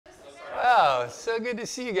so good to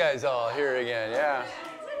see you guys all here again. Yeah.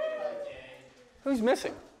 Who's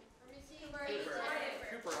missing?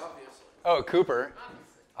 Cooper, obviously. Oh, Cooper.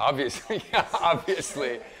 Obviously. Yeah,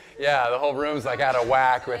 obviously. Yeah, the whole room's like out of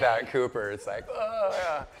whack without Cooper. It's like, oh,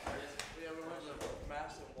 yeah. Yeah, we have a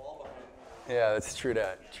massive wall behind us. Yeah, that's true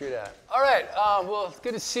that. True that. All right. Well, it's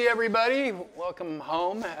good to see everybody. Welcome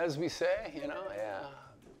home, as we say. You know, yeah.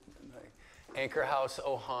 Anchor House,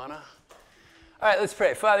 Ohana. All right, let's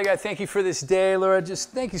pray. Father God, thank you for this day, Lord. Just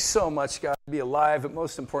thank you so much, God, to be alive, but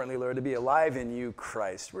most importantly, Lord, to be alive in you,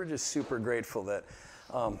 Christ. We're just super grateful that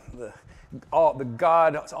the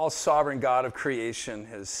all-sovereign God of creation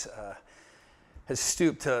has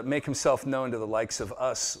stooped to make himself known to the likes of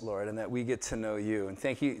us, Lord, and that we get to know you. And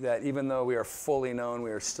thank you that even though we are fully known, we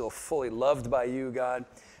are still fully loved by you, God.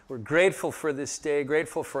 We're grateful for this day,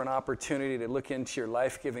 grateful for an opportunity to look into your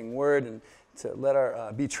life-giving word and to let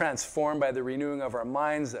our be transformed by the renewing of our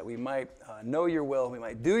minds, that we might know your will, we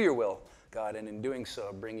might do your will, God, and in doing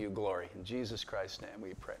so, bring you glory. In Jesus Christ's name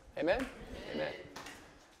we pray. Amen? Amen.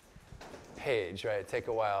 Paige, right, take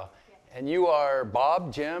a while. And you are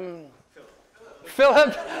Bob, Jim? Philip?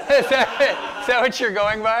 Is that what you're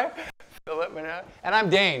going by? Philip? And I'm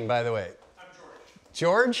Dain, by the way. I'm George.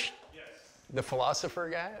 George? Yes. The philosopher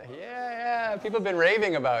guy? Yeah. People have been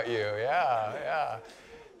raving about you. Yeah.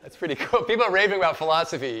 That's pretty cool. People are raving about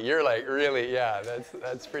philosophy. You're like, really? Yeah,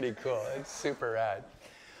 that's pretty cool. It's super rad.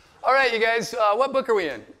 All right, you guys, what book are we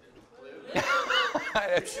in?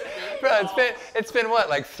 It's been what,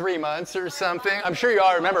 like 3 months or something? I'm sure you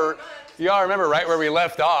all remember right where we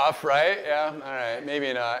left off, right? Yeah, all right,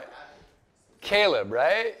 maybe not. Caleb,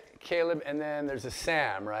 right? Caleb, and then there's a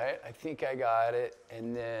Sam, right? I think I got it.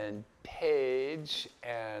 And then Paige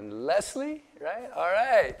and Leslie, right? All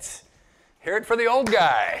right. Hear it for the old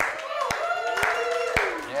guy.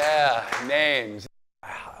 Yeah, names.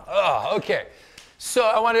 Oh, okay. So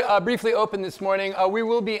I want to briefly open this morning. We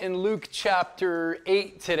will be in Luke chapter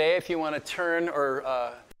 8 today. If you want to turn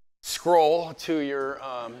or scroll to your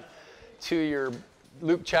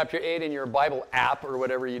Luke chapter 8 in your Bible app or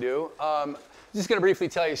whatever you do. I'm just going to briefly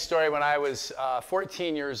tell you a story. When I was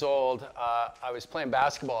 14 years old, I was playing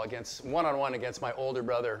basketball one-on-one against my older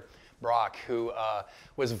brother, Brock, who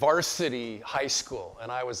was varsity high school,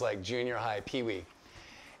 and I was like junior high, peewee.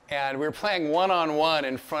 And we were playing one-on-one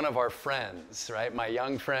in front of our friends, right? My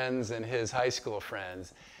young friends and his high school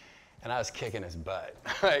friends. And I was kicking his butt.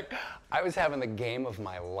 Like, I was having the game of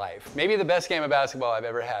my life. Maybe the best game of basketball I've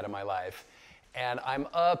ever had in my life. And I'm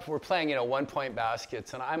up, we're playing, one-point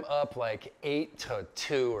baskets, and I'm up like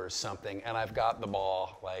 8-2 or something, and I've got the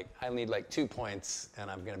ball. Like, I need like 2 points,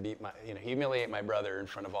 and I'm gonna humiliate my brother in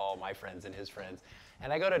front of all my friends and his friends.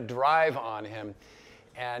 And I go to drive on him,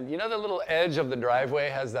 and the little edge of the driveway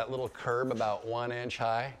has that little curb about 1 inch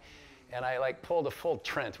high, and I like pulled a full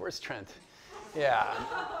Trent. Where's Trent? Yeah.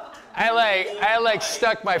 I like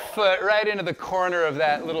stuck my foot right into the corner of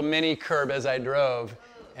that little mini curb as I drove,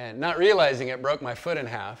 and not realizing it, broke my foot in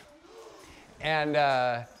half. And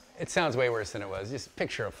it sounds way worse than it was. Just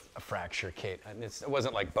picture a fracture, Kate. It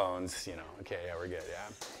wasn't like bones, Okay, yeah, we're good, yeah.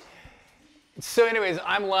 So anyways,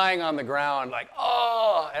 I'm lying on the ground like,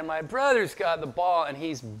 oh, and my brother's got the ball, and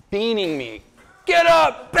he's beaning me. Get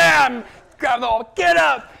up, bam, grab the ball, get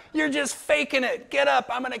up. You're just faking it. Get up,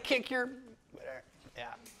 I'm going to kick your, whatever.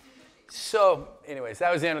 Yeah. So anyways,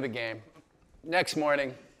 that was the end of the game. Next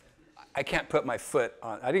morning, I can't put my foot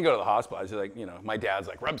on. I didn't go to the hospital. I was like, my dad's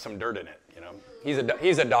like, rub some dirt in it. He's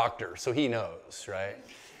a doctor, so he knows, right?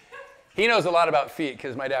 He knows a lot about feet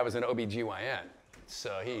because my dad was an OBGYN.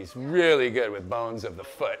 So he's really good with bones of the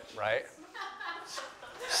foot, right?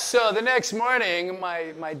 So the next morning,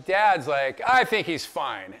 my dad's like, I think he's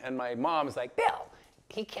fine. And my mom's like, Bill,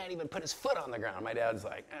 he can't even put his foot on the ground. My dad's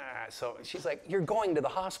like, ah. So she's like, you're going to the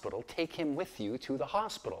hospital. Take him with you to the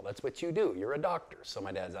hospital. That's what you do. You're a doctor. So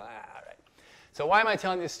my dad's like, all right. So why am I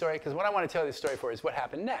telling this story? Because what I want to tell this story for is what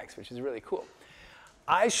happened next, which is really cool.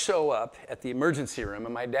 I show up at the emergency room,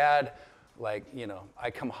 and my dad,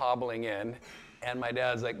 I come hobbling in, and my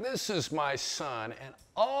dad's like, this is my son. And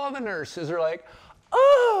all the nurses are like,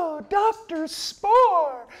 oh, Dr.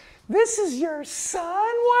 Spore, this is your son?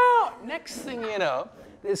 Wow. Next thing you know,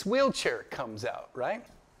 this wheelchair comes out, right?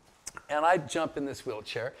 And I jump in this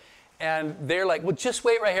wheelchair, and they're like, well, just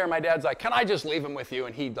wait right here. My dad's like, can I just leave him with you?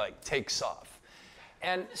 And he takes off.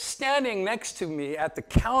 And standing next to me at the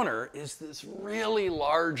counter is this really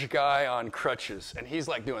large guy on crutches, and he's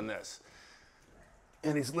like doing this.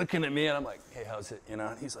 And he's looking at me, and I'm like, hey, how's it? And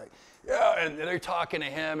he's like, yeah, and they're talking to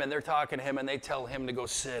him, and they tell him to go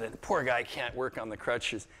sit, and the poor guy can't work on the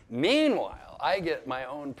crutches. Meanwhile, I get my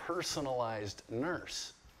own personalized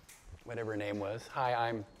nurse. whatever her name was. Hi,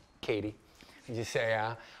 I'm Katie. And you say,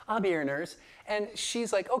 I'll be your nurse. And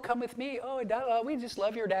she's like, oh, come with me. Oh, we just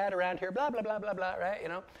love your dad around here, blah, blah, blah, blah, blah, right? You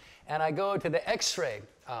know? And I go to the x-ray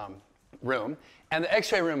room, and the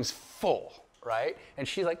x-ray room's full, right? And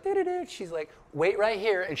she's like, doo-doo-doo. She's like, wait right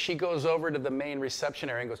here. And she goes over to the main reception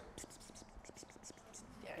area and goes, pss, pss, pss, pss, pss, pss.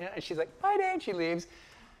 Yeah, and she's like, bye, Dain. She leaves.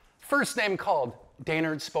 First name called,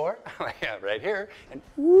 Dain Spore. Yeah, right here. And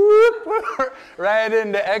whoop, right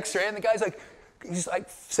into x-ray. And the guy's like, he's like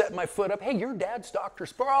setting my foot up. Hey, your dad's Dr.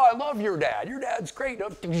 Spore. Oh, I love your dad. Your dad's great.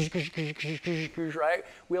 Right?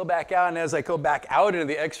 Wheel back out, and as I go back out into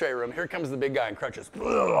the x-ray room, here comes the big guy in crutches. You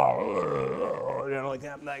know, like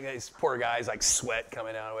that guy's, poor guy's like sweat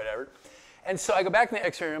coming out or whatever. And so I go back in the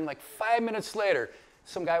x-ray room, like 5 minutes later,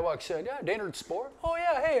 some guy walks in. Yeah, Dain Spore. Oh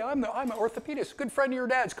yeah, hey, I'm an orthopedist. Good friend of your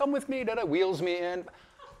dad's. Come with me. Wheels me in.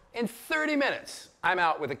 In 30 minutes, I'm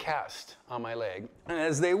out with a cast on my leg. And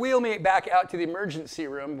as they wheel me back out to the emergency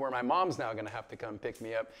room, where my mom's now going to have to come pick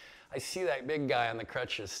me up, I see that big guy on the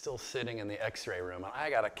crutches still sitting in the x-ray room, and I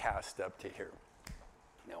got a cast up to here.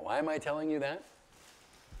 Now, why am I telling you that?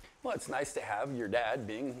 Well, it's nice to have your dad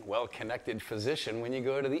being a well-connected physician when you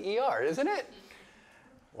go to the ER, isn't it?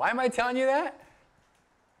 Why am I telling you that?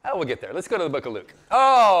 Oh, we'll get there. Let's go to the book of Luke.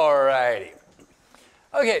 All righty.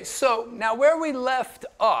 Okay, so now where we left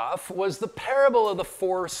off was the parable of the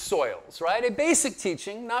 4 soils, right? A basic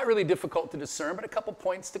teaching, not really difficult to discern, but a couple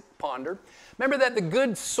points to ponder. Remember that the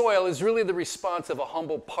good soil is really the response of a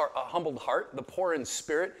humbled heart, the poor in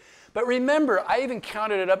spirit. But remember, I even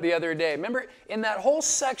counted it up the other day. Remember, in that whole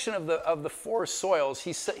section of the 4 soils,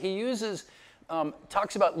 he uses,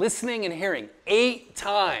 talks about listening and hearing 8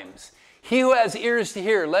 times. He who has ears to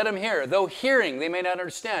hear, let him hear. Though hearing, they may not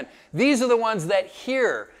understand. These are the ones that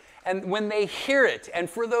hear. And when they hear it, and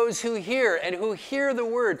for those who hear and who hear the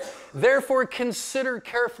word, therefore consider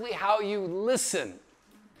carefully how you listen.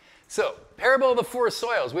 So, parable of the 4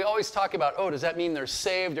 soils. We always talk about, oh, does that mean they're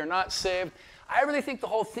saved or not saved? I really think the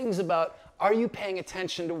whole thing's about, are you paying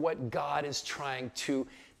attention to what God is trying to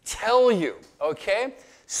tell you? Okay?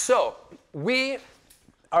 So, we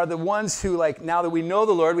are the ones who, like, now that we know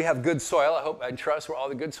the Lord, we have good soil. I hope and trust we're all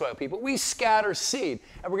the good soil people. We scatter seed,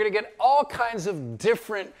 and we're going to get all kinds of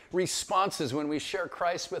different responses when we share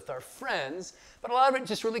Christ with our friends, but a lot of it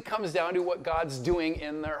just really comes down to what God's doing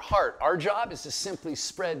in their heart. Our job is to simply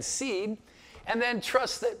spread seed and then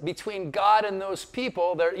trust that between God and those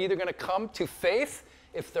people, they're either going to come to faith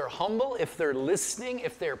if they're humble, if they're listening,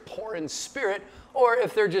 if they're poor in spirit, or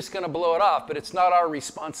if they're just going to blow it off. But it's not our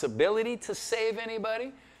responsibility to save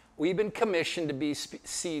anybody. We've been commissioned to be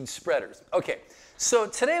seed spreaders. Okay, so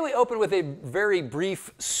today we open with a very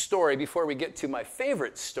brief story before we get to my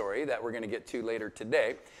favorite story that we're going to get to later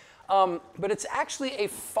today. But it's actually a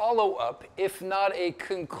follow-up, if not a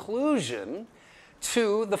conclusion,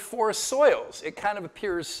 to the 4 soils. It kind of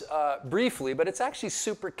appears briefly, but it's actually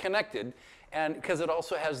super connected, and because it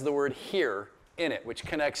also has the word hear in it, which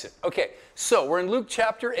connects it. Okay, so we're in Luke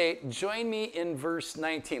chapter 8. Join me in verse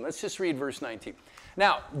 19. Let's just read verse 19.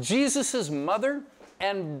 Now, Jesus' mother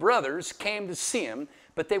and brothers came to see him,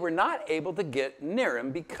 but they were not able to get near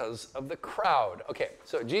him because of the crowd. Okay,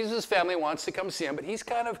 so Jesus' family wants to come see him, but he's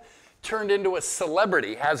kind of turned into a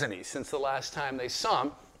celebrity, hasn't he, since the last time they saw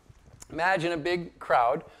him. Imagine a big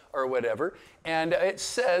crowd or whatever, and it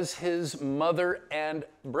says his mother and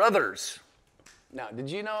brothers. Now, did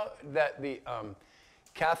you know that the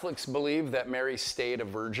Catholics believe that Mary stayed a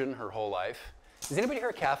virgin her whole life? Is anybody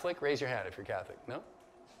here Catholic? Raise your hand if you're Catholic. No?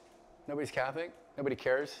 Nobody's Catholic? Nobody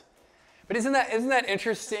cares? But isn't that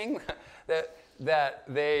interesting that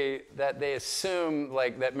they assume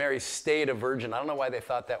like that Mary stayed a virgin? I don't know why they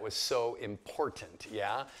thought that was so important.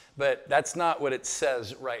 Yeah, but that's not what it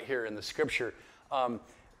says right here in the scripture.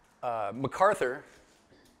 MacArthur,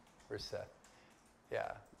 where's that?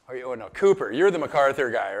 Yeah. Oh no, Cooper. You're the MacArthur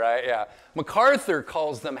guy, right? Yeah. MacArthur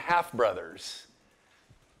calls them half brothers.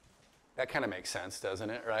 That kind of makes sense, doesn't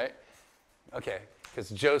it, right? Okay, because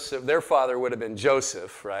Joseph, their father would have been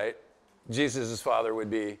Joseph, right? Jesus' father would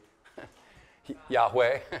be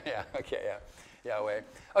Yahweh. Yeah, okay, yeah, Yahweh.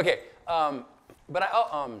 Okay, but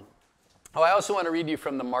I also want to read you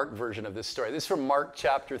from the Mark version of this story. This is from Mark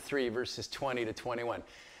chapter 3, verses 20 to 21.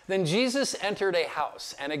 Then Jesus entered a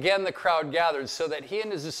house, and again the crowd gathered, so that he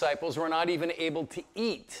and his disciples were not even able to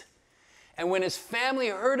eat. And when his family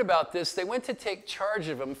heard about this, they went to take charge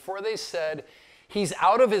of him, for they said, he's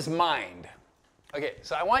out of his mind. Okay,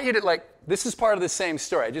 so I want you to, this is part of the same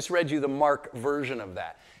story. I just read you the Mark version of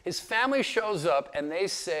that. His family shows up, and they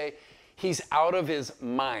say, he's out of his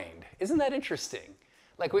mind. Isn't that interesting?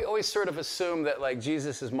 Like we always sort of assume that like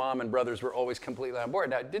Jesus' mom and brothers were always completely on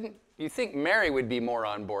board. Now, didn't you think Mary would be more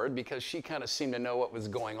on board because she kind of seemed to know what was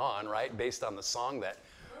going on, right? Based on the song Where was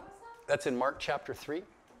that's in Mark chapter 3,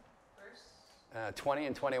 that? 20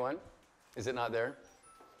 and 21. Is it not there?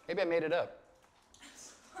 Maybe I made it up.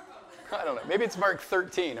 I don't know. Maybe it's Mark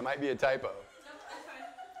 13. It might be a typo. No, that's fine.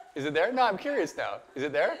 Is it there? No, I'm curious now. Is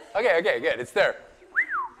it there? Okay, good. It's there.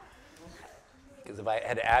 Because if I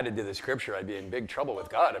had added to the scripture, I'd be in big trouble with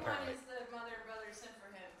God, apparently. Is the mother and brother sent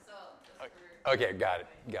for him, so that's for... Okay, got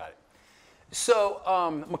it.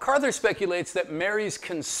 So MacArthur speculates that Mary's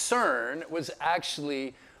concern was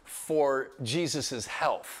actually for Jesus'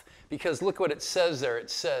 health. Because look what it says there. It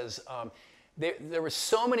says, there were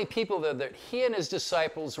so many people there that he and his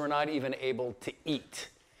disciples were not even able to eat.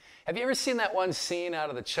 Have you ever seen that one scene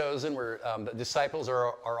out of The Chosen where the disciples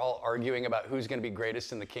are all arguing about who's going to be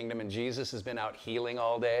greatest in the kingdom, and Jesus has been out healing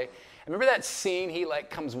all day? And remember that scene? He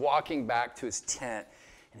like comes walking back to his tent,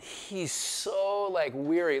 and he's so like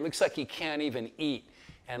weary. It looks like he can't even eat.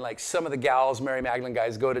 And like some of the gals, Mary Magdalene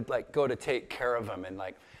guys, go to take care of him, and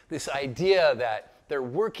like this idea that they're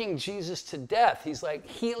working Jesus to death. He's like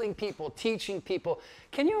healing people, teaching people.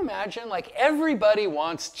 Can you imagine? Like everybody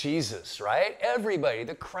wants Jesus, right? Everybody,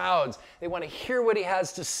 the crowds, they want to hear what he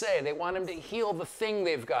has to say. They want him to heal the thing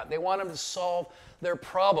they've got. They want him to solve their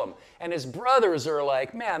problem. And his brothers are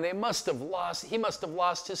like, man, he must have lost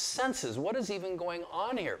his senses. What is even going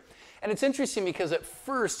on here? And it's interesting because at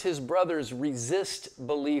first his brothers resist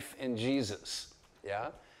belief in Jesus.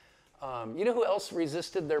 Yeah? You know who else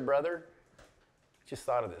resisted their brother? Just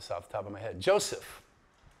thought of this off the top of my head. Joseph.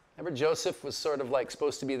 Remember Joseph was sort of like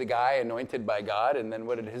supposed to be the guy anointed by God, and then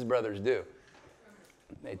what did his brothers do?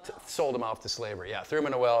 They sold him off to slavery. Yeah, threw him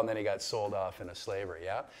in a well, and then he got sold off into slavery.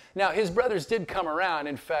 Yeah. Now his brothers did come around.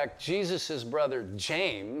 In fact, Jesus' brother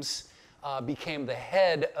James became the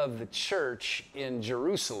head of the church in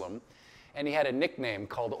Jerusalem, and he had a nickname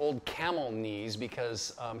called Old Camel Knees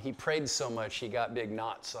because he prayed so much he got big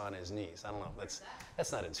knots on his knees. I don't know.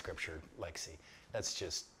 That's not in Scripture, Lexi. That's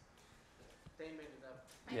just. They made it up.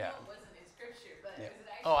 I Yeah. know it wasn't in scripture, but Yeah. is it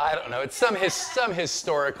actually... Oh, I don't know. It's some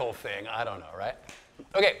historical thing. I don't know, right?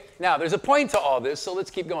 Okay, now there's a point to all this, so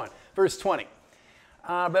let's keep going. Verse 20.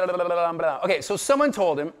 Blah, blah, blah, blah, blah. Okay, so someone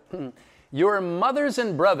told him, your mothers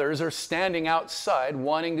and brothers are standing outside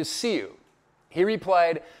wanting to see you. He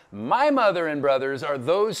replied, my mother and brothers are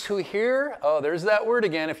those who hear. Oh, there's that word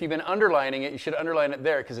again. If you've been underlining it, you should underline it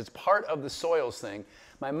there because it's part of the soils thing.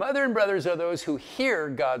 My mother and brothers are those who hear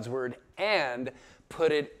God's word and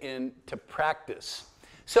put it into practice.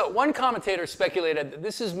 So one commentator speculated that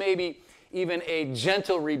this is maybe even a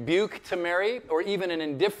gentle rebuke to Mary or even an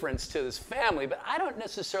indifference to his family, but I don't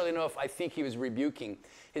necessarily know if I think he was rebuking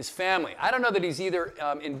his family. I don't know that he's either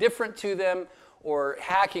indifferent to them or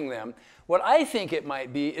hacking them. What I think it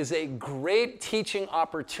might be is a great teaching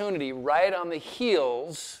opportunity right on the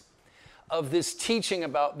heels of this teaching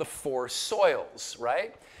about the four soils,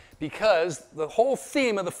 right? Because the whole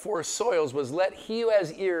theme of the four soils was let he who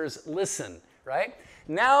has ears listen, right?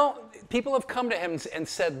 Now, people have come to him and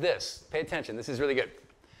said this. Pay attention, this is really good.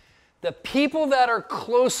 The people that are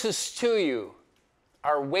closest to you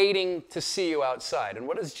are waiting to see you outside. And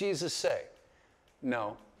what does Jesus say?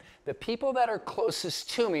 No. The people that are closest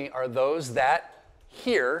to me are those that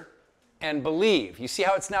hear and believe. You see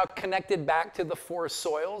how it's now connected back to the four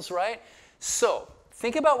soils, right? So,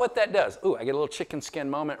 think about what that does. Ooh, I get a little chicken skin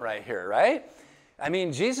moment right here, right? I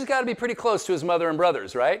mean, Jesus got to be pretty close to his mother and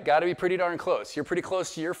brothers, right? Got to be pretty darn close. You're pretty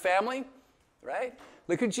close to your family, right?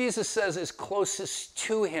 Look what Jesus says is closest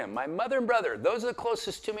to him. My mother and brother, those are the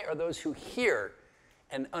closest to me are those who hear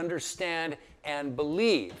and understand and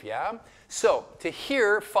believe, yeah? So, to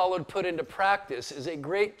hear followed put into practice is a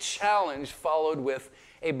great challenge followed with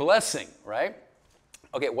a blessing, right?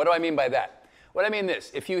 Okay, what do I mean by that? What I mean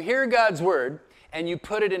this, if you hear God's word and you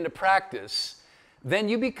put it into practice, then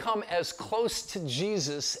you become as close to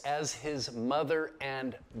Jesus as his mother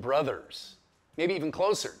and brothers. Maybe even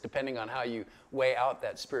closer, depending on how you weigh out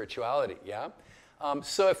that spirituality, yeah?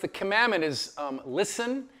 So if the commandment is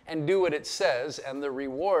listen and do what it says, and the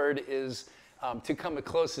reward is to come as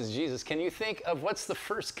close as Jesus, can you think of what's the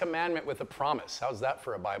first commandment with a promise? How's that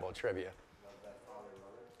for a Bible trivia? Love thy father and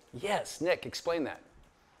mother. Yes, Nick, explain that.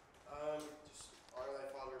 Just honor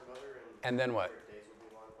thy father and mother, And then what? your days will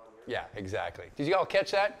be long upon the earth. Yeah, exactly. Did you all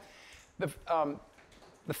catch that?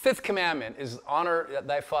 The fifth commandment is honor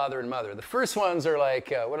thy father and mother. The first ones are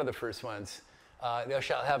like, what are the first ones? Thou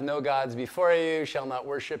shalt have no gods before you, shall not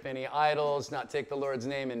worship any idols, not take the Lord's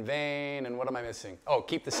name in vain, and what am I missing? Oh,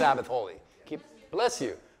 keep the Sabbath holy. Bless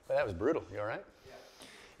you. Well, that was brutal. You all right?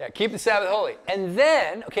 Yeah, keep the Sabbath holy. And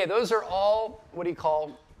then, okay, those are all, what do you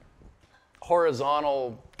call,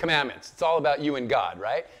 horizontal commandments. It's all about you and God,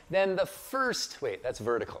 right? Then the first, wait, that's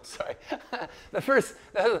vertical, sorry.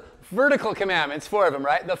 the vertical commandments, 4 of them,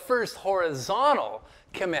 right? The first horizontal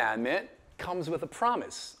commandment comes with a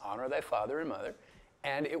promise. Honor thy father and mother,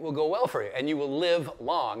 and it will go well for you. And you will live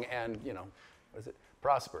long and, what is it?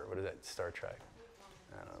 Prosper. What is that? Star Trek.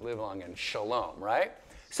 I don't know, live long and shalom, right?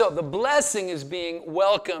 So the blessing is being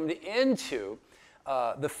welcomed into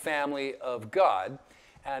the family of God.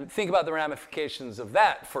 And think about the ramifications of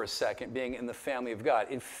that for a second, being in the family of God.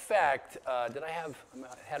 In fact, I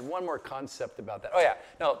had one more concept about that. Oh yeah,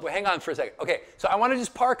 no, hang on for a second. Okay, so I want to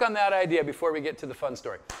just park on that idea before we get to the fun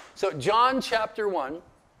story. So John chapter 1,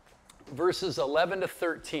 verses 11 to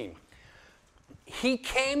 13. He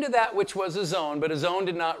came to that which was his own, but his own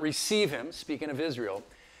did not receive him, speaking of Israel.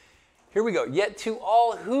 Here we go. Yet to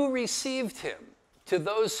all who received him, to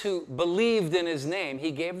those who believed in his name,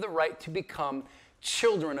 he gave the right to become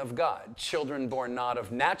children of God, children born not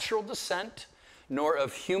of natural descent, nor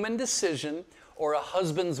of human decision or a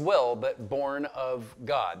husband's will, but born of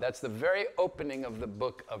God. That's the very opening of the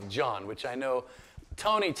book of John, which I know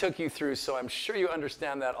Tony took you through, so I'm sure you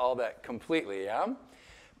understand all that completely, yeah?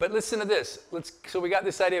 But listen to this. So we got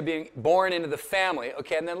this idea of being born into the family,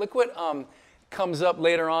 okay? And then look what comes up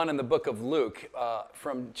later on in the book of Luke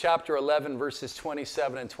from chapter 11, verses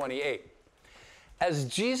 27 and 28. As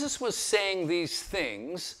Jesus was saying these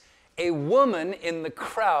things, a woman in the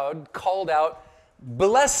crowd called out,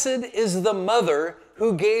 "Blessed is the mother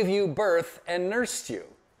who gave you birth and nursed you."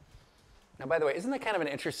 Now, by the way, isn't that kind of an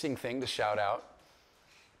interesting thing to shout out?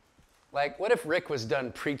 Like, what if Rick was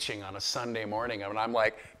done preaching on a Sunday morning and I'm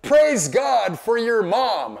like, "Praise God for your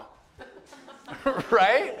mom,"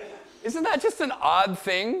 right? Isn't that just an odd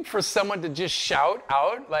thing for someone to just shout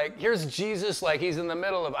out? Like, here's Jesus, like he's in the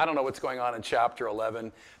middle of, I don't know what's going on in chapter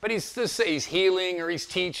 11, but he's healing or he's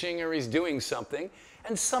teaching or he's doing something.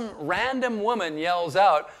 And some random woman yells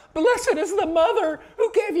out, "Blessed is the mother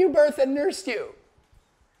who gave you birth and nursed you."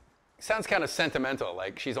 Sounds kind of sentimental,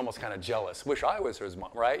 like she's almost kind of jealous. Wish I was her mom,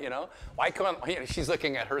 right? Why come on, she's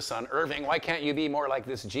looking at her son, Irving, why can't you be more like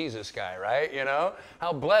this Jesus guy, right?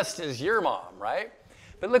 How blessed is your mom, right?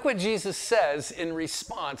 But look what Jesus says in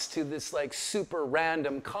response to this like super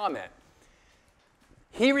random comment.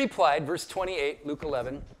 He replied, verse 28, Luke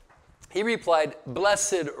 11, he replied,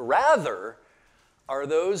 "Blessed rather are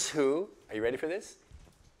those who," are you ready for this?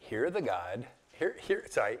 Hear the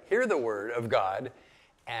word of God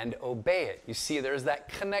and obey it. You see, there's that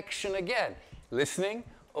connection again. Listening,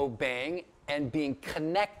 obeying, and being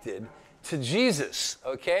connected to Jesus,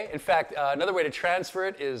 okay? In fact, another way to transfer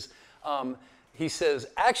it is, he says,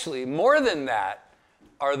 actually, more than that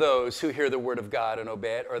are those who hear the word of God and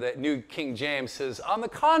obey it. Or that New King James says, on the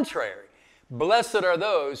contrary, blessed are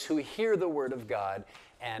those who hear the word of God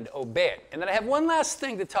and obey it. And then I have one last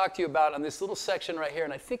thing to talk to you about on this little section right here.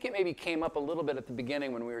 And I think it maybe came up a little bit at the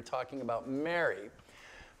beginning when we were talking about Mary.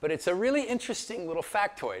 But it's a really interesting little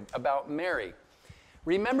factoid about Mary.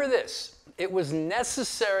 Remember this. It was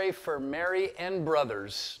necessary for Mary and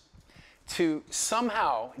brothers to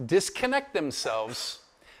somehow disconnect themselves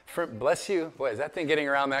from, bless you. Boy, is that thing getting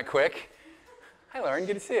around that quick? Hi, Lauren,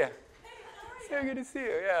 good to see you. So good to see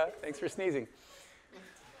you, yeah. Thanks for sneezing.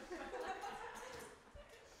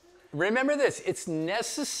 Remember this, it's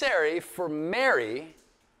necessary for Mary,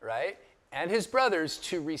 right, and his brothers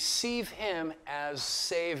to receive him as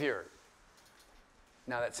Savior.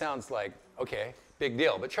 Now that sounds like, okay, big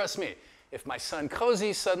deal, but trust me, if my son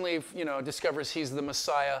Cozy suddenly, discovers he's the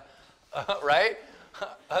Messiah, right?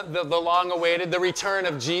 The long-awaited, the return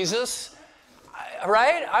of Jesus,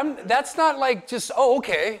 right? That's not like just, oh,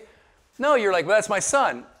 okay. No, you're like, well, that's my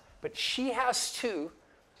son. But she has to,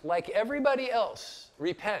 like everybody else,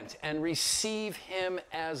 repent and receive him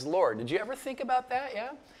as Lord. Did you ever think about that? Yeah?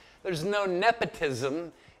 There's no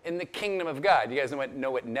nepotism in the kingdom of God. You guys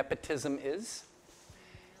know what nepotism is?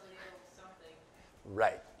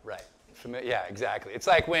 Right. Yeah, exactly. It's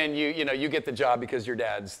like when you get the job because your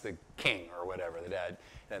dad's the king or whatever, the dad.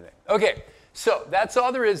 Okay, so that's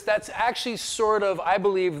all there is. That's actually sort of, I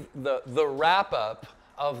believe, the wrap-up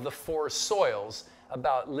of the 4 soils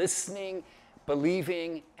about listening,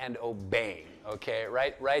 believing, and obeying. Okay,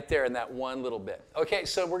 right there in that one little bit. Okay,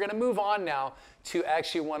 so we're going to move on now to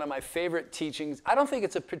actually one of my favorite teachings. I don't think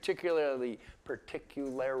it's a particularly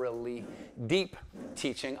deep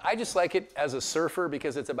teaching. I just like it as a surfer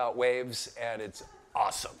because it's about waves and it's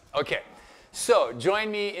awesome. Okay, so join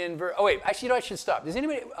me in oh wait, actually, I should stop. Does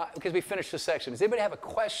anybody, because we finished this section, does anybody have a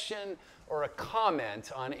question or a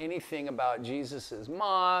comment on anything about Jesus'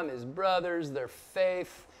 mom, his brothers, their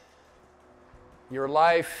faith, your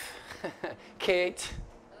life. Kate.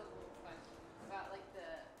 Oh, fun. About like the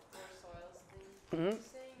four soils thing. Mm-hmm.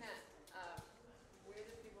 You're saying that we're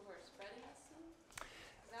the people who are spreading the seed?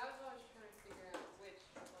 That was what I was trying to figure out which,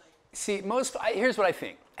 like. See, here's what I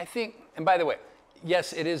think. And by the way,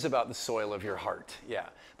 yes, it is about the soil of your heart, yeah.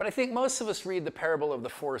 But I think most of us read the parable of the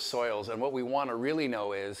four soils, and what we want to really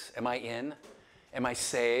know is, am I in? Am I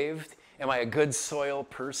saved? Am I a good soil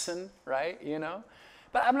person, right? You know?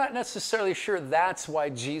 But I'm not necessarily sure that's why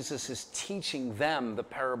Jesus is teaching them the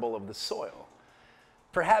parable of the soil.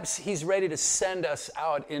 Perhaps he's ready to send us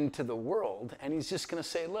out into the world, and he's just going to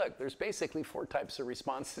say, look, there's basically four types of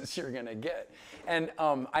responses you're going to get. And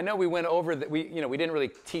I know we went over that. We didn't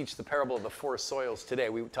really teach the parable of the four soils today.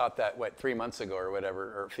 We taught that, 3 months ago or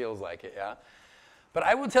whatever, or it feels like it, yeah? But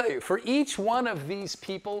I will tell you, for each one of these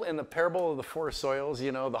people in the parable of the four soils,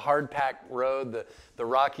 the hard-packed road, the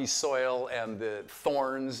rocky soil, and the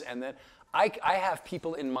thorns, and then I have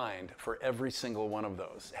people in mind for every single one of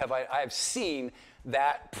those. I have seen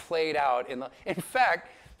that played out in fact,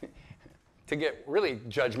 to get really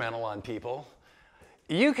judgmental on people,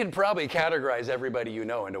 you could probably categorize everybody you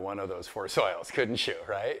know into one of those four soils, couldn't you,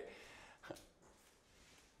 right?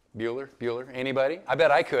 Bueller, anybody? I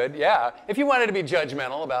bet I could, yeah. If you wanted to be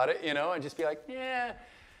judgmental about it, and just be like, yeah.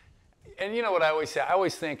 And you know what I always say? I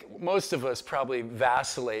always think most of us probably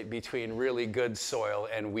vacillate between really good soil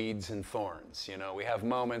and weeds and thorns. We have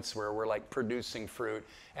moments where we're like producing fruit,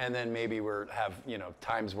 and then maybe have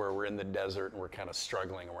times where we're in the desert and we're kind of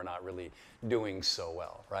struggling and we're not really doing so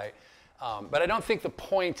well, right? But I don't think the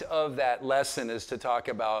point of that lesson is to talk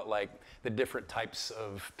about like the different types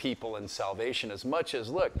of people and salvation as much as,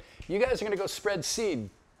 look, you guys are going to go spread seed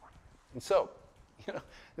and sow.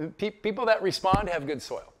 People that respond have good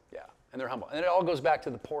soil, yeah, and they're humble. And it all goes back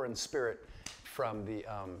to the poor in spirit from the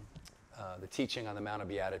teaching on the Mount of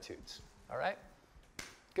Beatitudes. All right?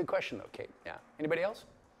 Good question, though, Kate. Yeah. Anybody else?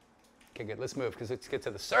 Okay, good. Let's move because let's get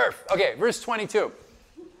to the surf. Okay, verse 22.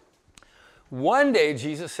 One day,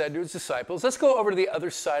 Jesus said to his disciples, let's go over to the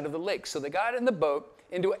other side of the lake. So they got into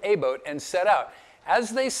a boat and set out. As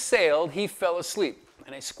they sailed, he fell asleep,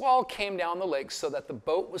 and a squall came down the lake so that the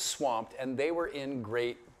boat was swamped, and they were in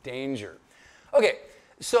great danger. Okay,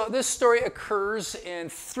 so this story occurs in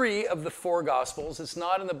 3 of the 4 Gospels. It's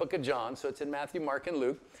not in the book of John, so it's in Matthew, Mark, and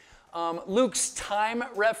Luke. Luke's time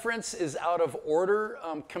reference is out of order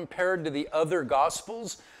compared to the other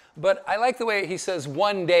Gospels. But I like the way he says,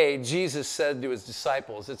 one day Jesus said to his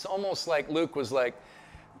disciples. It's almost like Luke was like,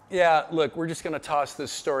 yeah, look, we're just going to toss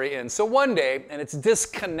this story in. So one day, and it's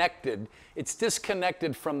disconnected. It's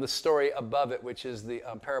disconnected from the story above it, which is the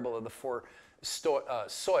parable of the four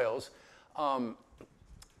soils.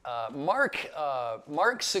 Mark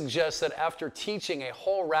suggests that after teaching a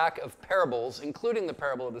whole rack of parables, including the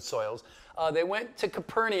parable of the soils, they went to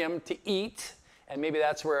Capernaum to eat. And maybe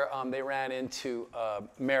that's where they ran into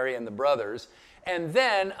Mary and the brothers. And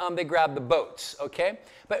then they grabbed the boats, okay?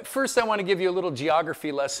 But first I want to give you a little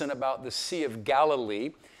geography lesson about the Sea of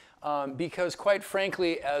Galilee. Because quite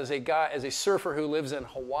frankly, as a surfer who lives in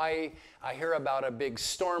Hawaii, I hear about a big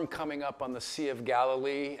storm coming up on the Sea of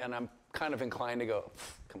Galilee. And I'm kind of inclined to go,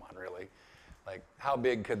 come on, really? Like, how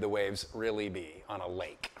big could the waves really be on a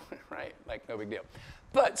lake, right? Like, no big deal.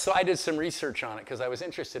 But, so I did some research on it because I was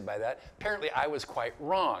interested by that. Apparently, I was quite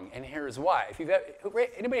wrong, and here's why.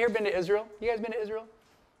 Anybody here been to Israel? You guys been to Israel?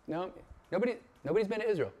 No? Nobody's been to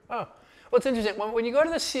Israel? Oh. Well, it's interesting. When you go to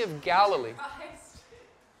the Sea of Galilee...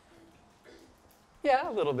 Yeah,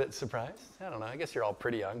 a little bit surprised. I don't know. I guess you're all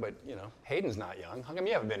pretty young, but, Hayden's not young. How come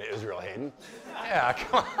you haven't been to Israel, Hayden? Yeah,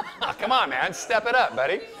 come on, man. Step it up,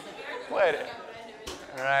 buddy. All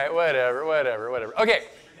right, whatever. Okay.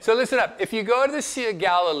 So listen up. If you go to the Sea of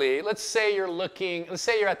Galilee, let's say you're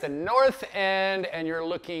at the north end and you're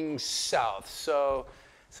looking south. So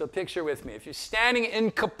picture with me. If you're standing in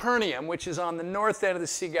Capernaum, which is on the north end of the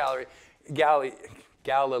Sea of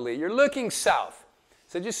Galilee, you're looking south.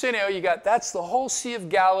 So just so you know, that's the whole Sea of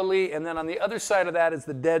Galilee, and then on the other side of that is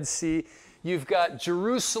the Dead Sea. You've got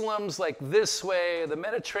Jerusalem's like this way, the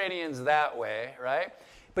Mediterranean's that way, right?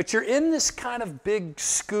 But you're in this kind of big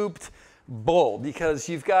scooped bowl because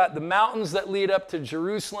you've got the mountains that lead up to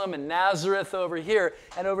Jerusalem and Nazareth over here,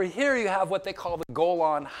 and over here you have what they call the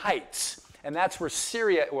Golan Heights, and that's where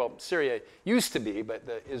Syria used to be, but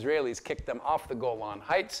the Israelis kicked them off the Golan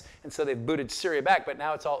Heights, and so they've booted Syria back, but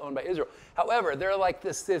now it's all owned by Israel. However, they're like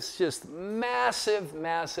this just massive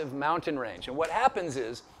mountain range, and what happens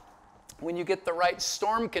is when you get the right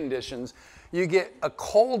storm conditions, you get a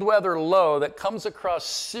cold weather low that comes across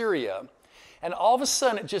Syria. And all of a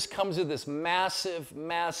sudden, it just comes with this massive,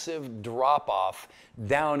 massive drop-off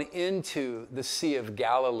down into the Sea of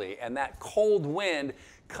Galilee. And that cold wind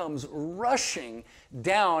comes rushing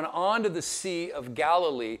down onto the Sea of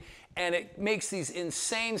Galilee, and it makes these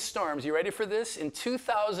insane storms. You ready for this? In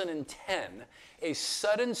 2010, a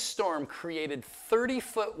sudden storm created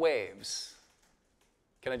 30-foot waves.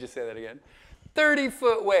 Can I just say that again?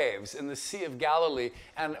 30-foot waves in the Sea of Galilee.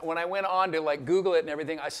 And when I went on to like Google it and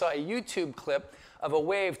everything, I saw a YouTube clip of a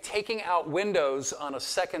wave taking out windows on a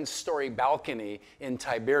second-story balcony in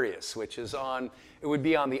Tiberias, which is it would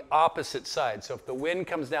be on the opposite side. So if the wind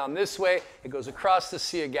comes down this way, it goes across the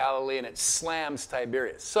Sea of Galilee and it slams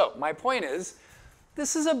Tiberias. So my point is,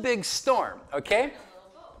 this is a big storm, okay?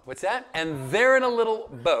 What's that? And they're in a little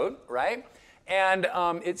boat, right? And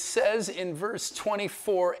it says in verse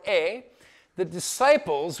 24a, the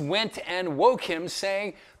disciples went and woke him,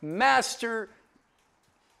 saying, Master,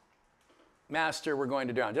 we're going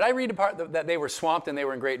to drown. Did I read the part that they were swamped and they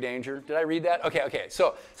were in great danger? Did I read that? Okay.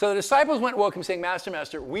 So the disciples went and woke him, saying,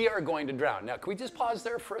 Master, we are going to drown. Now, can we just pause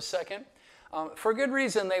there for a second? For good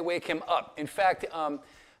reason, they wake him up. In fact,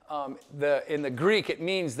 in the Greek, it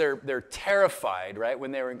means they're terrified, right?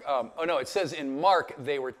 When they were, it says in Mark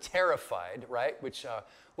they were terrified, right? Which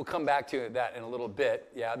we'll come back to that in a little bit.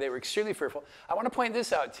 Yeah, they were extremely fearful. I want to point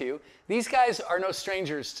this out to you. These guys are no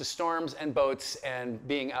strangers to storms and boats and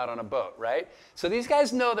being out on a boat, right? So these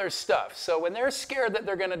guys know their stuff. So when they're scared that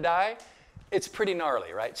they're going to die, it's pretty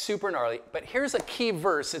gnarly, right? Super gnarly. But here's a key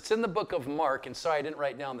verse. It's in the book of Mark, and sorry I didn't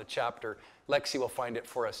write down the chapter. Lexi will find it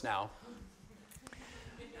for us now.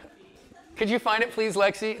 Could you find it, please,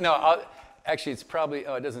 Lexi? No, actually, it's probably,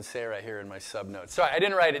 it doesn't say it right here in my sub notes. Sorry, I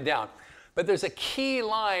didn't write it down. But there's a key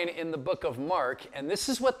line in the book of Mark, and this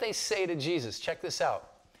is what they say to Jesus. Check this out.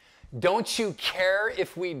 Don't you care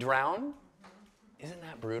if we drown? Isn't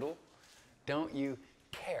that brutal? Don't you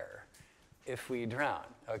care if we drown?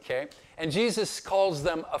 Okay? And Jesus calls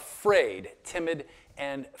them afraid, timid,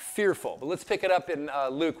 and fearful. But let's pick it up in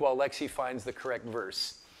Luke while Lexi finds the correct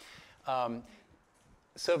verse.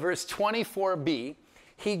 So verse 24b,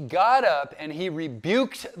 he got up and he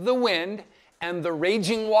rebuked the wind and the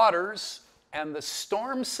raging waters, and the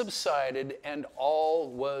storm subsided and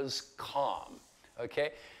all was calm.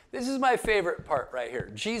 Okay? This is my favorite part right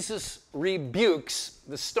here. Jesus rebukes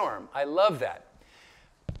the storm. I love that.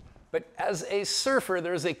 But as a surfer,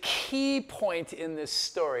 there's a key point in this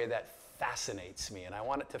story that fascinates me, and I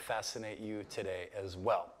want it to fascinate you today as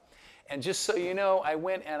well. And just so you know, I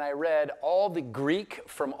went and I read all the Greek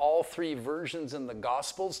from all three versions in the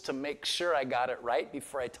Gospels to make sure I got it right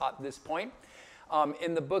before I taught this point.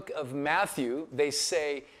 In the book of Matthew, they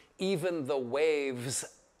say, even the waves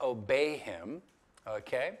obey him.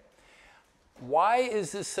 Okay? Why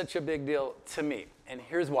is this such a big deal to me? And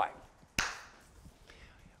here's why.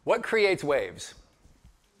 What creates waves?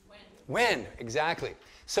 Wind, exactly.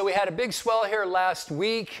 So we had a big swell here last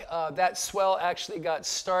week. That swell actually got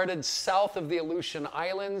started south of the Aleutian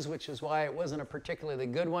Islands, which is why it wasn't a particularly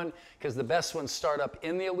good one, because the best ones start up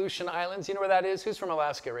in the Aleutian Islands. You know where that is? Who's from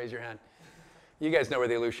Alaska? Raise your hand. You guys know where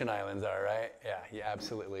the Aleutian Islands are, right? Yeah, you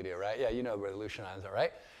absolutely do, right? Yeah, you know where the Aleutian Islands are,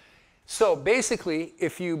 right? So basically,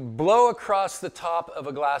 if you blow across the top of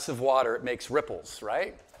a glass of water, it makes ripples,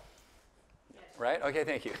 right? Right? Okay,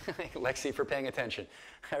 thank you. Lexi for paying attention.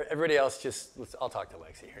 Everybody else I'll talk to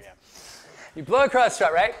Lexi here, yeah. You blow across the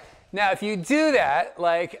top, right? Now, if you do that,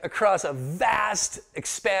 like across a vast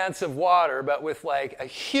expanse of water, but with like a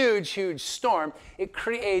huge, huge storm, it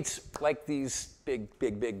creates like these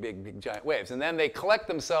big giant waves. And then they collect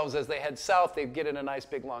themselves as they head south, they get in a nice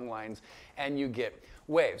big long lines, and you get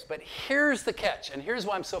waves. But here's the catch, and here's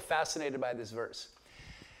why I'm so fascinated by this verse.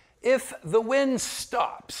 If the wind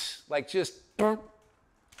stops, like just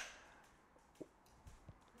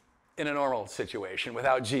in a normal situation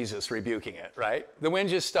without Jesus rebuking it, right? The wind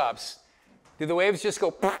just stops. Do the waves just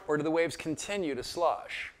go, or do the waves continue to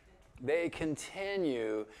slosh? They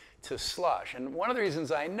continue to slosh. And one of the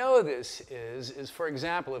reasons I know this is, for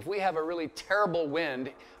example, if we have a really terrible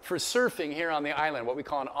wind for surfing here on the island, what we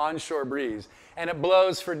call an onshore breeze, and it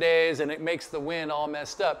blows for days and it makes the wind all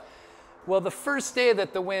messed up, well, the first day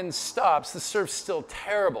that the wind stops, the surf's still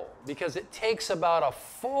terrible because it takes about a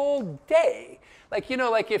full day. Like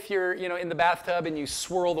if you're, in the bathtub and you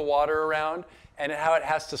swirl the water around and how it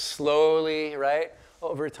has to slowly, right,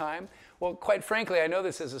 over time. Well, quite frankly, I know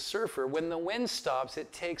this as a surfer. When the wind stops,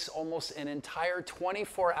 it takes almost an entire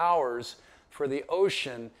 24 hours for the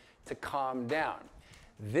ocean to calm down.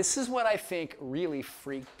 This is what I think really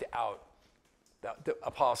freaked out the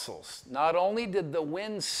apostles. Not only did the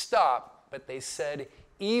wind stop, but they said,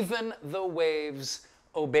 even the waves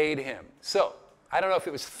obeyed him. So, I don't know if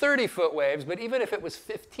it was 30-foot waves, but even if it was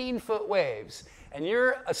 15-foot waves, and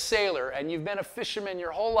you're a sailor and you've been a fisherman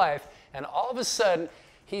your whole life, and all of a sudden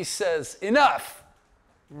he says, enough.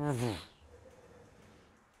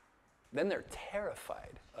 Then they're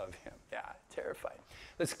terrified of him. Yeah, terrified.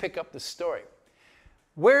 Let's pick up the story.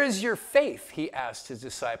 Where is your faith? He asked his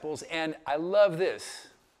disciples. And I love this.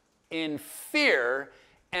 In fear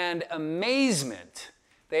and amazement,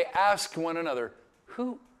 they asked one another,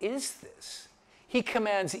 who is this? He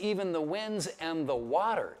commands even the winds and the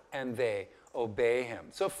water, and they obey him.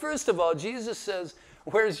 So first of all, Jesus says,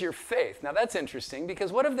 where's your faith? Now that's interesting,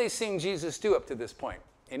 because what have they seen Jesus do up to this point?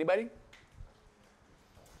 Anybody?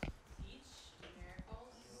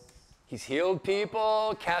 He's healed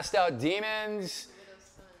people, cast out demons.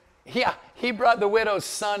 Yeah, he brought the widow's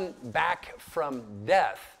son back from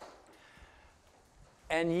death.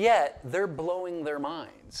 And yet, they're blowing their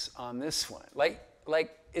minds on this one. Like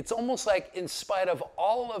it's almost like in spite of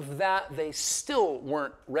all of that, they still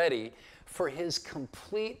weren't ready for his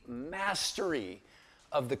complete mastery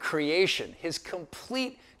of the creation, his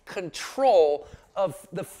complete control of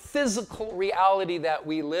the physical reality that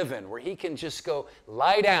we live in, where he can just go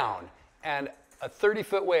lie down and a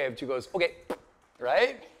 30-foot wave just goes, okay,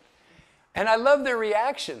 right? And I love their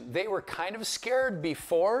reaction. They were kind of scared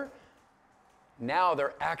before. Now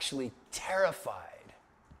they're actually terrified.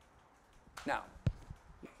 Now,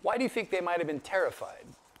 why do you think they might have been terrified?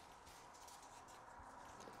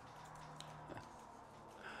 He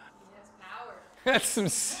has power. That's some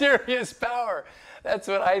serious power. That's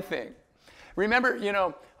what I think. Remember,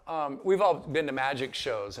 we've all been to magic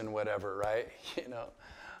shows and whatever, right?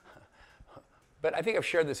 But I think I've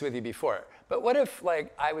shared this with you before. But what if,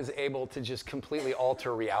 I was able to just completely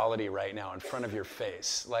alter reality right now in front of your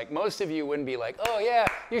face? Most of you wouldn't be like, oh, yeah,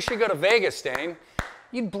 you should go to Vegas, Dain.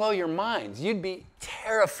 You'd blow your minds. You'd be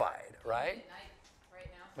terrified, right? Right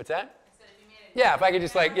now. What's that? I said if you made it Yeah, if I could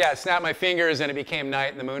just, snap my fingers and it became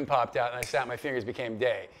night and the moon popped out and I snapped my fingers, became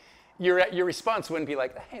day. Your response wouldn't be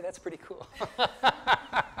like, hey, that's pretty cool.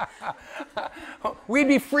 We'd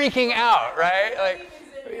be freaking out, right?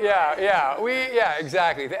 Yeah,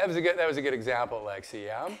 exactly. That was a good example, Lexi.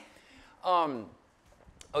 Yeah.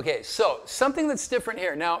 Okay, so something that's different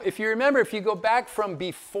here. Now, if you remember, if you go back from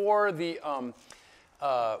before the,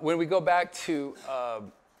 when we go back to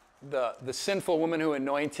the sinful woman who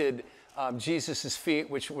anointed Jesus' feet,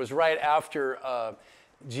 which was right after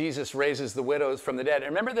Jesus raises the widows from the dead.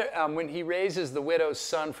 And remember that when he raises the widow's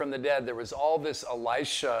son from the dead, there was all this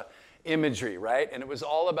Elisha imagery, right? And it was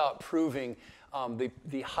all about proving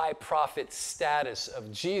the high prophet status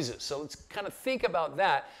of Jesus. So let's kind of think about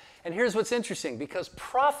that. And here's what's interesting, because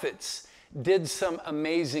prophets did some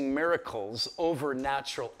amazing miracles over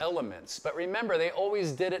natural elements. But remember, they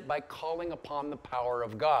always did it by calling upon the power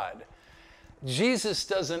of God. Jesus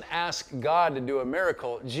doesn't ask God to do a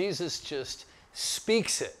miracle. Jesus just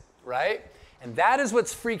speaks it, right? And that is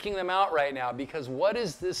what's freaking them out right now, because what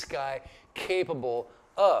is this guy capable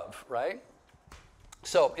of, right?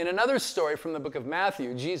 So in another story from the book of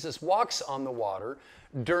Matthew, Jesus walks on the water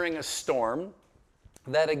during a storm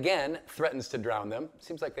that again threatens to drown them.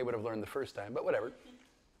 Seems like they would have learned the first time, but whatever.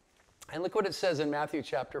 And look what it says in Matthew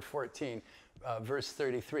chapter 14, verse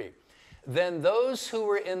 33. Then those who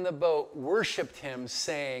were in the boat worshiped him,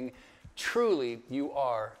 saying, truly, you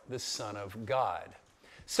are the Son of God.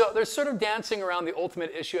 So they're sort of dancing around the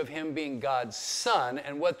ultimate issue of him being God's son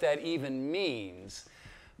and what that even means.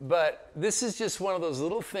 But this is just one of those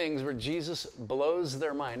little things where Jesus blows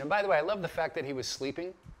their mind. And by the way, I love the fact that he was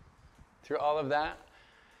sleeping through all of that.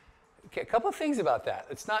 Okay, a couple of things about that.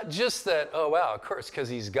 It's not just that, oh, wow, of course, because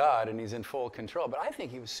he's God and he's in full control. But I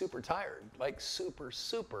think he was super tired, super,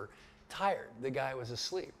 super tired. The guy was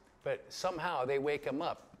asleep. But somehow they wake him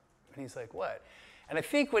up. And he's like, what? And I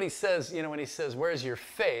think when he says, when he says, where's your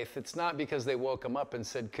faith? It's not because they woke him up and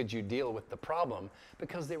said, could you deal with the problem?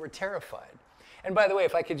 Because they were terrified. And by the way,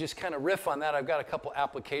 if I could just kind of riff on that, I've got a couple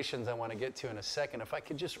applications I want to get to in a second. If I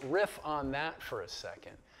could just riff on that for a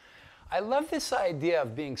second. I love this idea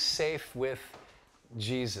of being safe with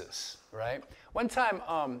Jesus, right? One time,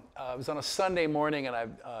 it was on a Sunday morning, and I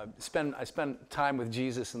spent time with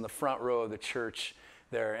Jesus in the front row of the church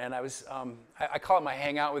there, and I call it my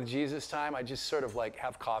hangout with Jesus time. I just sort of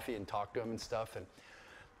have coffee and talk to him and stuff,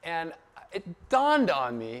 and it dawned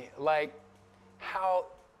on me how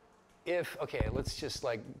okay, let's just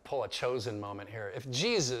pull a chosen moment here. If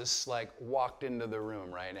Jesus walked into the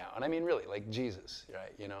room right now, and I mean really Jesus,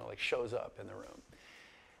 right? Shows up in the room,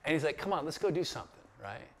 and he's like, come on, let's go do something,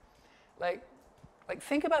 right?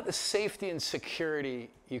 Think about the safety and security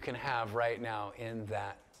you can have right now in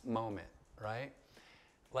that moment, right?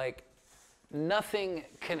 like, nothing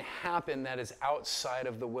can happen that is outside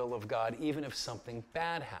of the will of God, even if something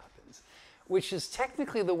bad happens, which is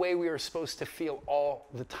technically the way we are supposed to feel all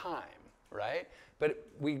the time, right? But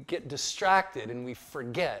we get distracted and we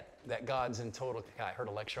forget that God's in total. I heard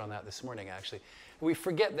a lecture on that this morning, actually. We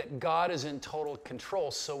forget that God is in total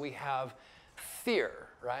control, so we have fear,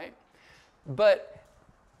 right? But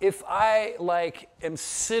if I am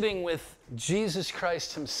sitting with Jesus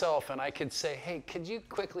Christ himself and I could say, hey, could you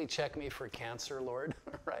quickly check me for cancer, Lord?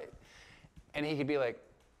 Right? And he could be like,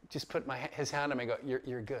 just put his hand on me and go,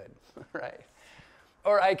 you're good, right?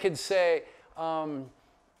 Or I could say, oh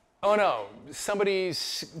no,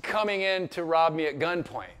 somebody's coming in to rob me at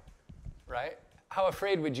gunpoint, right? How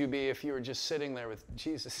afraid would you be if you were just sitting there with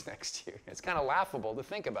Jesus next to you? It's kind of laughable to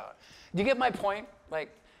think about. Do you get my point?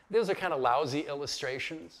 Those are kind of lousy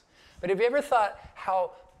illustrations. But have you ever thought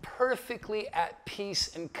how perfectly at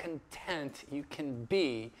peace and content you can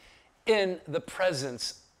be in the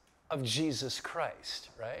presence of Jesus Christ,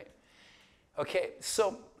 right? Okay,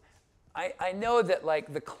 so I know that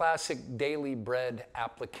the classic daily bread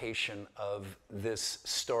application of this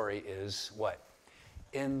story is what?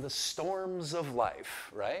 In the storms of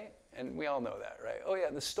life, right? And we all know that, right? Oh yeah,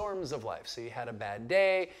 the storms of life. So you had a bad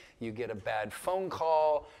day, you get a bad phone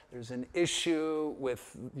call, there's an issue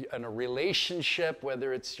in a relationship,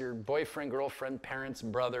 whether it's your boyfriend, girlfriend, parents,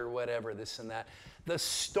 brother, whatever, this and that. The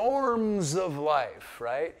storms of life,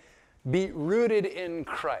 right? Be rooted in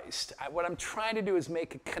Christ. What I'm trying to do is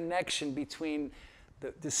make a connection between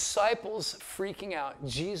the disciples freaking out,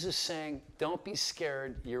 Jesus saying, don't be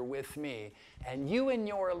scared, you're with me, and you in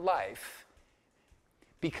your life,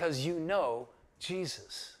 because you know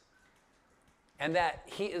Jesus. And that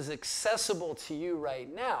he is accessible to you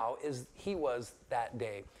right now as he was that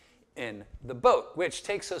day in the boat, which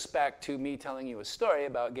takes us back to me telling you a story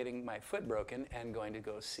about getting my foot broken and going to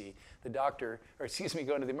go see the doctor,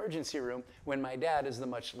 going to the emergency room when my dad is the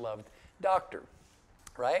much loved doctor,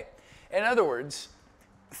 right? In other words,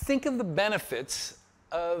 think of the benefits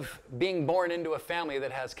of being born into a family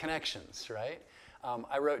that has connections, right?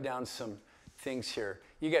 I wrote down some things here.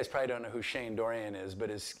 You guys probably don't know who Shane Dorian is, but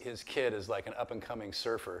his kid is like an up-and-coming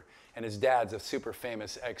surfer, and his dad's a super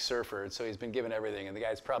famous ex-surfer, and so he's been given everything, and the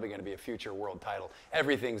guy's probably going to be a future world title.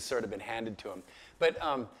 Everything's sort of been handed to him. But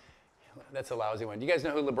that's a lousy one. Do you guys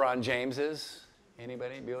know who LeBron James is?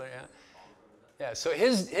 Anybody? Bueller? Yeah. Yeah, so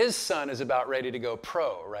his son is about ready to go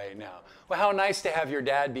pro right now. Well, how nice to have your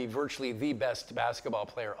dad be virtually the best basketball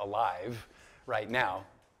player alive right now.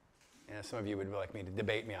 Yeah, some of you would like me to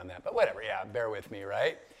debate me on that, but whatever, yeah, bear with me,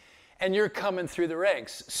 right? And you're coming through the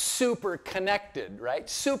ranks, super connected, right?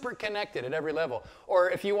 Super connected at every level. Or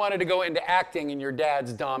if you wanted to go into acting and your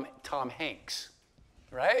dad's Tom Hanks,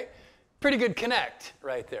 right? Pretty good connect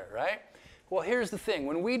right there, right? Well, here's the thing.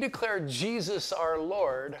 When we declare Jesus our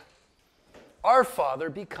Lord, our Father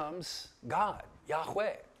becomes God,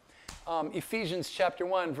 Yahweh. Ephesians chapter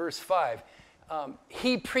 1, verse 5.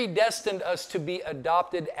 He predestined us to be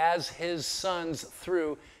adopted as his sons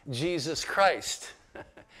through Jesus Christ.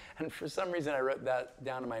 And for some reason, I wrote that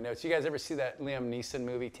down in my notes. You guys ever see that Liam Neeson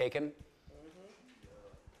movie, Taken?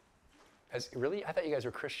 Really? I thought you guys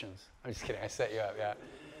were Christians. I'm just kidding. I set you up, yeah.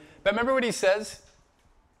 But remember what he says?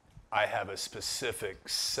 I have a specific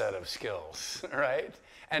set of skills, right?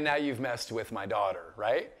 And now you've messed with my daughter,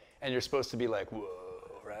 right? And you're supposed to be like, whoa,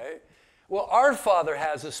 right? Well, our Father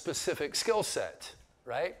has a specific skill set,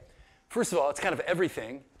 right? First of all, it's kind of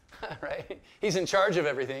everything, right? He's in charge of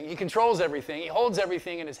everything. He controls everything. He holds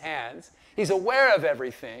everything in his hands. He's aware of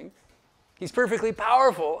everything. He's perfectly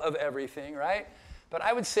powerful of everything, right? But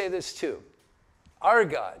I would say this too. Our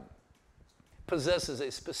God possesses a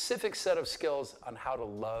specific set of skills on how to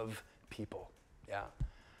love people, yeah?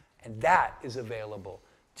 And that is available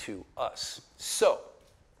to us. So,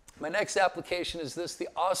 my next application is this: the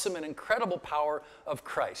awesome and incredible power of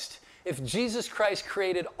Christ. If Jesus Christ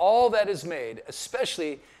created all that is made,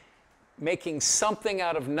 especially making something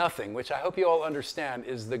out of nothing, which I hope you all understand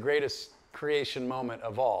is the greatest creation moment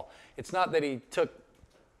of all. It's not that he took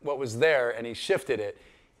what was there and he shifted it.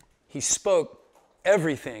 He spoke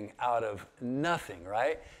everything out of nothing,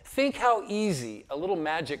 right? Think how easy a little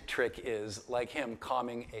magic trick is, like him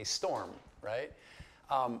calming a storm, right?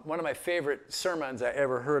 One of my favorite sermons I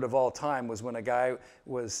ever heard of all time was when a guy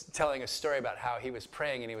was telling a story about how he was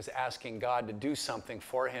praying and he was asking God to do something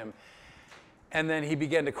for him. And then he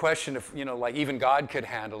began to question if, even God could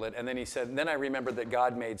handle it. And then he said, and then I remembered that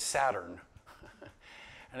God made Saturn.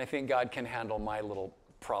 And I think God can handle my little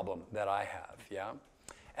problem that I have, yeah?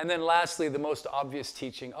 And then lastly, the most obvious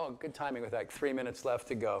teaching, good timing with 3 minutes left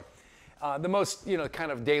to go. the most,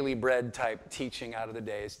 kind of daily bread type teaching out of the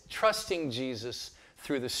day is trusting Jesus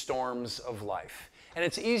through the storms of life. And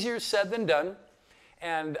it's easier said than done,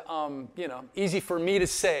 and, easy for me to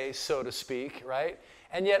say, so to speak, right?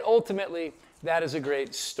 And yet, ultimately, that is a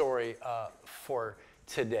great story for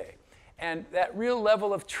today. And that real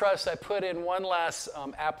level of trust, I put in one last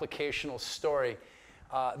applicational story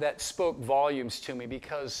that spoke volumes to me,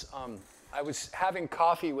 because I was having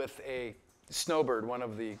coffee with a snowbird, one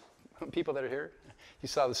of the people that are here. You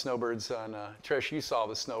saw the snowbirds on, Trish, you saw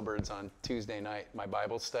the snowbirds on Tuesday night, my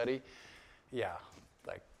Bible study. Yeah,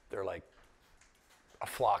 they're like a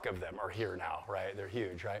flock of them are here now, right? They're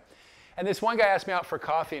huge, right? And this one guy asked me out for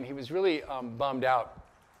coffee, and he was really bummed out,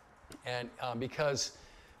 and because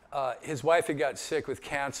his wife had got sick with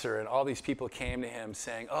cancer, and all these people came to him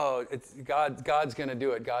saying, "Oh, God's going to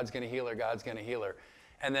do it. God's going to heal her. God's going to heal her,"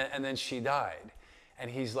 and then she died,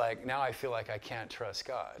 and he's like, "Now I feel like I can't trust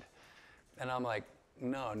God," and I'm like,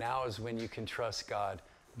 "No, now is when you can trust God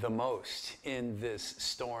the most in this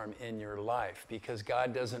storm in your life, because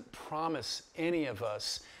God doesn't promise any of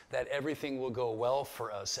us that everything will go well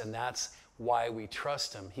for us, and that's why we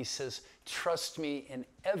trust him. He says, trust me in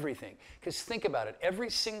everything. Because think about it, every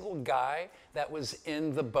single guy that was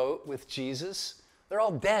in the boat with Jesus, they're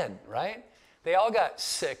all dead, right? They all got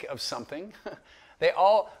sick of something. They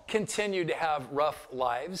all continued to have rough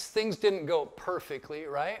lives. Things didn't go perfectly,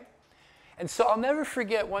 right? And so I'll never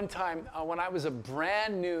forget one time when I was a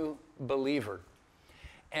brand new believer,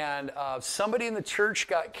 and somebody in the church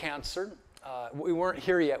got cancer. We weren't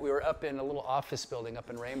here yet. We were up in a little office building up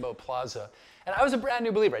in Rainbow Plaza. And I was a brand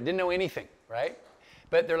new believer. I didn't know anything, right?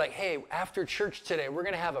 But they're like, hey, after church today, we're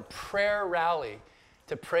going to have a prayer rally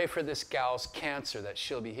to pray for this gal's cancer, that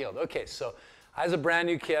she'll be healed. Okay, so I was a brand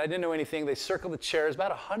new kid. I didn't know anything. They circled the chairs, about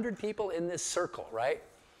 100 people in this circle, right?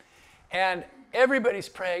 And everybody's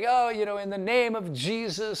praying, oh, in the name of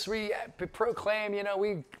Jesus, we proclaim,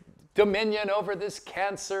 we dominion over this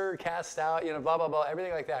cancer, cast out, blah, blah, blah,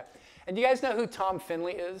 everything like that. And do you guys know who Tom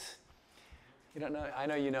Finley is? You don't know? I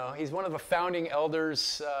know you know. He's one of the founding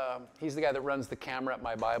elders. He's the guy that runs the camera at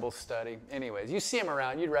my Bible study. Anyways, you see him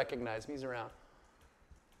around. You'd recognize him. He's around.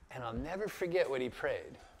 And I'll never forget what he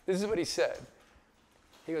prayed. This is what he said.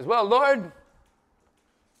 He goes, well, Lord,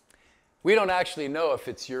 we don't actually know if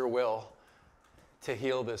it's your will to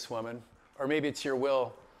heal this woman, or maybe it's your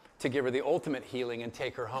will to give her the ultimate healing and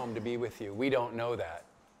take her home to be with you. We don't know that.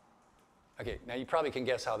 Okay, now you probably can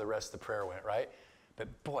guess how the rest of the prayer went, right?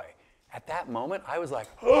 But boy, at that moment, I was like,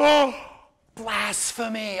 oh,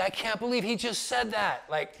 blasphemy. I can't believe he just said that.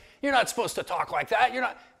 Like, you're not supposed to talk like that. You're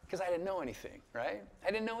not, because I didn't know anything, right?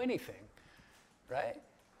 I didn't know anything, right?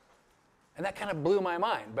 And that kind of blew my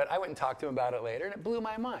mind. But I went and talked to him about it later, and it blew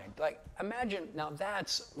my mind. Like, imagine, now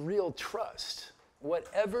that's real trust.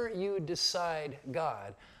 Whatever you decide,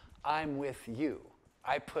 God, I'm with you.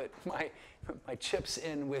 I put my chips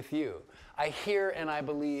in with you. I hear and I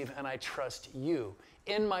believe and I trust you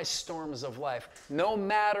in my storms of life. No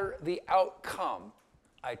matter the outcome,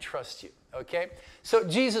 I trust you, okay? So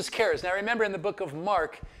Jesus cares. Now remember in the book of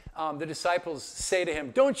Mark, the disciples say to him,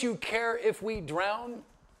 don't you care if we drown,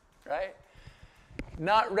 right?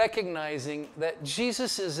 Not recognizing that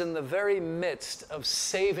Jesus is in the very midst of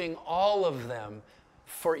saving all of them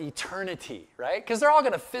for eternity, right? Because they're all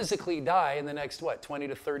going to physically die in the next, 20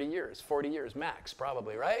 to 30 years, 40 years max,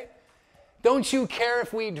 probably, right? Don't you care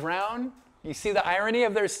if we drown? You see the irony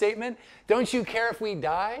of their statement? Don't you care if we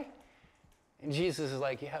die? And Jesus is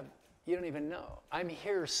like, you don't even know. I'm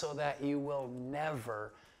here so that you will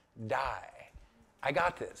never die. I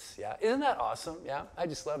got this, yeah? Isn't that awesome? Yeah, I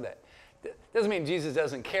just love that. Doesn't mean Jesus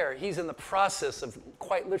doesn't care. He's in the process of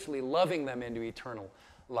quite literally loving them into eternal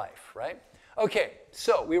life, right? Okay,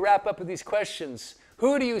 so we wrap up with these questions.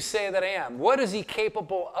 Who do you say that I am? What is he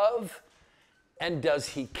capable of? And does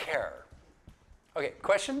he care? Okay,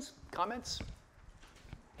 questions? Comments?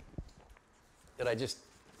 Did I just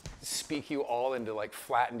speak you all into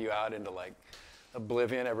flatten you out into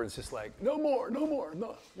oblivion? Everyone's just like, no more, no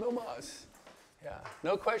mas. Yeah,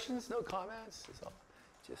 no questions, no comments? It's all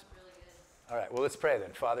just... All right, well, let's pray then.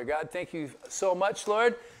 Father God, thank you so much,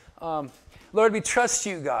 Lord. Lord, we trust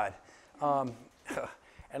you, God.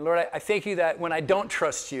 And Lord, I thank you that when I don't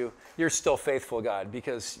trust you, you're still faithful, God,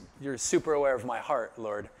 because you're super aware of my heart,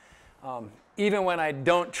 Lord. Even when I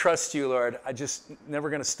don't trust you, Lord, I just never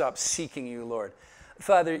going to stop seeking you, Lord.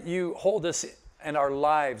 Father, you hold us and our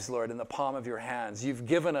lives, Lord, in the palm of your hands. You've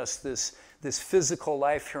given us this physical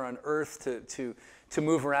life here on earth to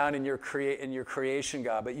move around in your creation,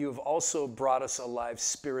 God, but you have also brought us alive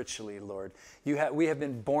spiritually, Lord. We have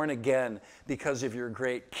been born again because of your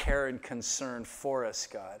great care and concern for us,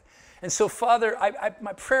 God. And so, Father,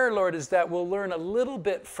 my prayer, Lord, is that we'll learn a little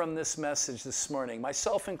bit from this message this morning,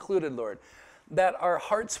 myself included, Lord, that our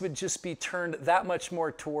hearts would just be turned that much more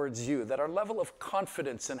towards you, that our level of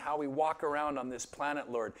confidence in how we walk around on this planet,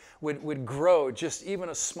 Lord, would grow just even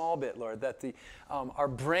a small bit, Lord, that our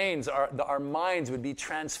brains, our minds would be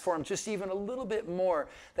transformed just even a little bit more,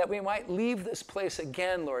 that we might leave this place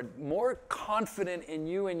again, Lord, more confident in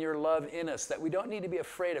you and your love in us, that we don't need to be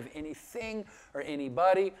afraid of anything or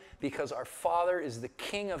anybody, because our Father is the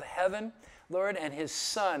King of heaven, Lord, and his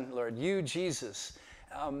Son, Lord, you, Jesus,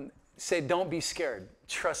 say, don't be scared.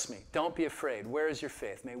 Trust me. Don't be afraid. Where is your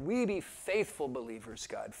faith? May we be faithful believers,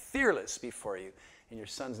 God, fearless before you. In your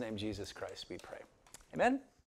Son's name, Jesus Christ, we pray. Amen.